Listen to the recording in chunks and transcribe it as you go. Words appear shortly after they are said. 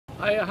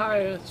Hi,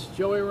 it's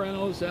Joey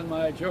Reynolds and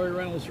my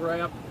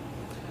Joeyreynoldsrap.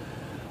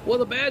 Well,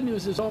 the bad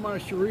news is Omar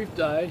Sharif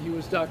died. He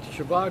was Dr.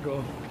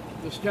 Zhivago.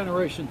 This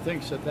generation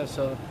thinks that that's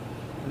an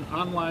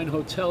online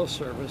hotel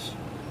service.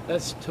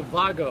 That's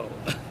Tobago.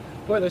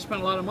 Boy, they spent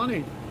a lot of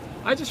money.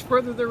 I just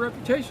furthered their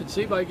reputation,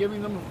 see, by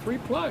giving them a free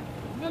plug.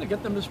 I'm going to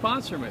get them to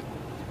sponsor me.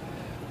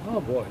 Oh,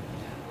 boy.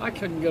 I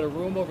couldn't get a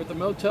room over at the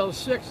Motel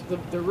 6,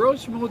 the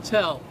Roche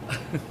Motel.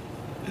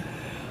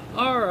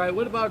 All right,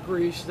 what about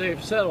Greece?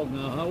 They've settled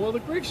now, huh? Well, the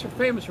Greeks are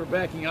famous for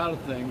backing out of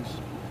things.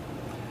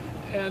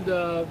 And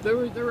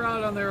they're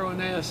out on their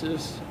own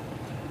asses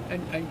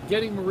and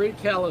getting Marie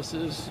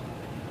Callas's.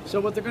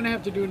 So what they're going to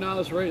have to do now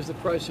is raise the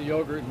price of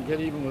yogurt and get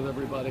even with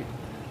everybody.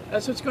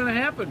 That's what's going to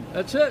happen.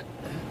 That's it.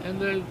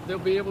 And they'll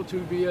be able to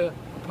be a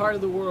part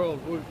of the world.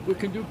 We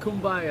can do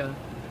kumbaya.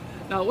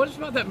 Now, what is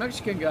about that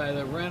Mexican guy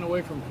that ran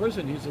away from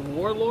prison? He's a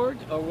warlord,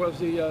 or was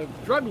he a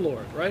drug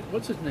lord, right?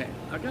 What's his name?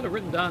 I got it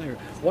written down here.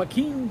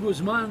 Joaquin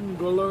Guzman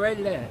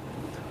Golorele.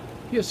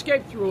 He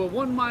escaped through a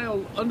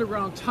 1-mile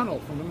underground tunnel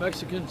from a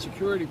Mexican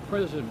security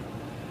prison.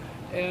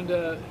 And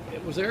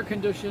it was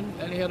air-conditioned,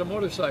 and he had a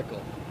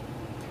motorcycle.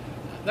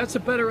 That's a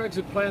better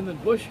exit plan than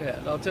Bush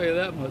had, I'll tell you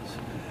that much.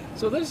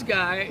 So this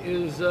guy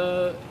is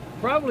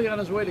probably on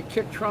his way to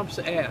kick Trump's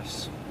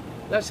ass.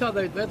 That's how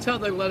they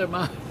let him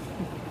out.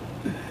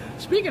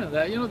 Speaking of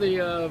that, you know,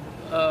 the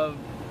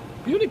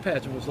beauty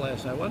pageant was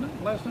last night, wasn't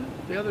it? Last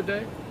night? The other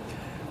day?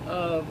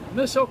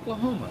 Miss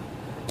Oklahoma.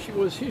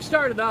 She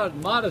started out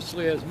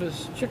modestly as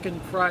Miss Chicken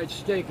Fried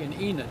Steak and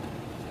Enid,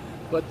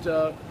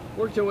 but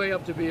worked her way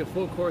up to be a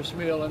full-course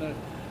meal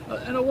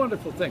and a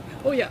wonderful thing.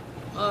 Oh yeah,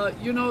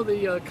 you know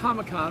the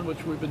Comic-Con,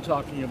 which we've been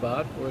talking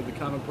about, where the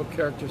comic book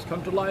characters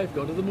come to life,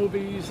 go to the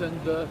movies,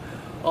 and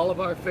all of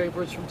our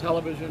favorites from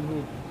television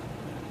who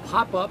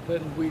pop up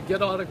and we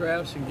get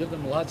autographs and give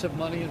them lots of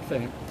money and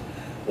fame.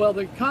 Well,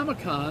 the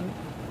Comic-Con,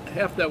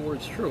 half that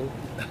word's true,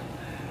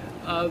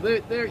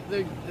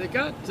 they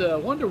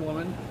got Wonder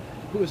Woman,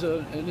 who is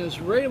an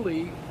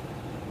Israeli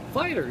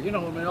fighter. You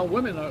know, I mean, all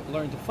women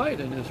learn to fight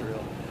in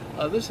Israel.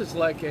 This is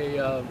like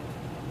a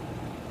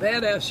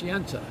badass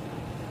yenta,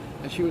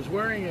 and she was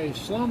wearing a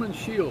Sloman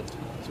shield,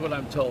 is what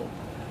I'm told.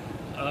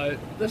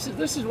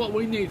 This is what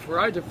we need for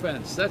our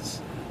defense.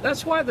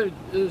 That's why the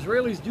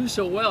Israelis do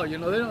so well. You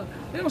know,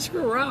 they don't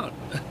screw around,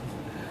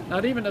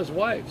 not even as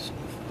wives.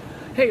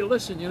 Hey,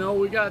 listen, you know,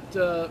 we got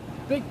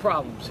big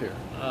problems here.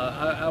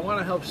 I want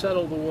to help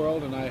settle the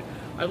world, and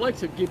I'd like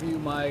to give you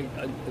my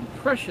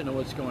impression of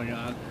what's going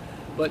on.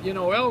 But you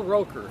know, Al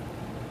Roker,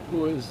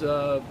 who is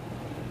the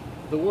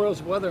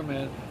world's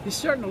weatherman, he's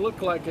starting to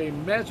look like a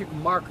magic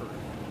marker.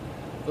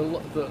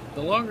 The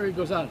longer he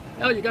goes on.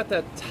 Al, you got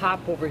that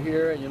top over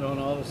here, you know,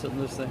 and all of a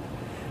sudden this thing.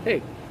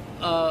 Hey.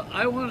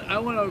 I want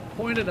to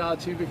point it out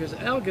to you because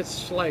Al gets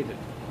slighted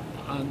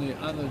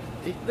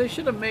they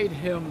should have made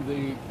him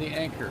the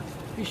anchor.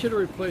 He should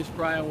have replaced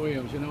Brian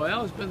Williams. You know,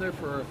 Al's been there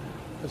for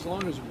as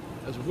long as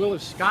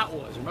Willis Scott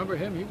was. Remember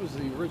him? He was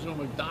the original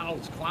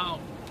McDonald's clown.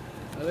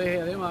 They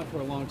had him on for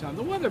a long time.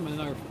 The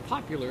weathermen are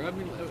popular. I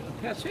mean,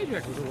 Pat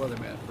Sajak was a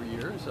weatherman for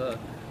years.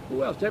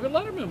 Who else? David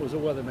Letterman was a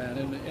weatherman,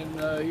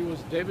 and he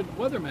was David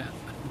Weatherman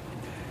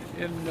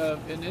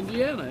in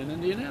Indiana, in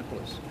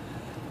Indianapolis.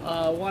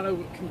 I want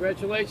to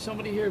congratulate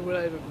somebody here. What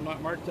I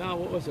marked down,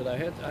 what was it? I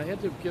had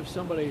to give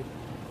somebody.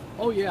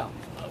 Oh yeah,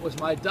 it was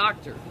my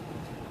doctor.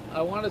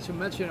 I wanted to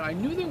mention. I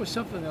knew there was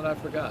something that I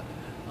forgot.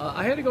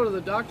 I had to go to the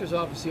doctor's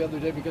office the other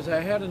day because I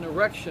had an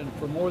erection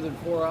for more than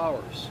 4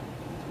 hours.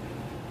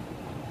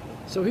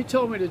 So he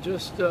told me to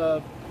just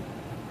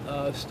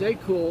stay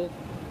cool,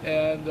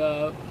 and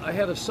I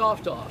had a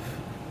soft off.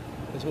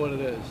 Is what it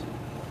is.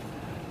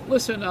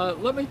 Listen,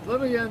 let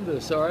me end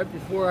this, all right,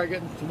 before I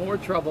get into more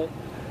trouble.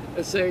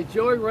 Let's say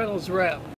Joeyreynoldsrap.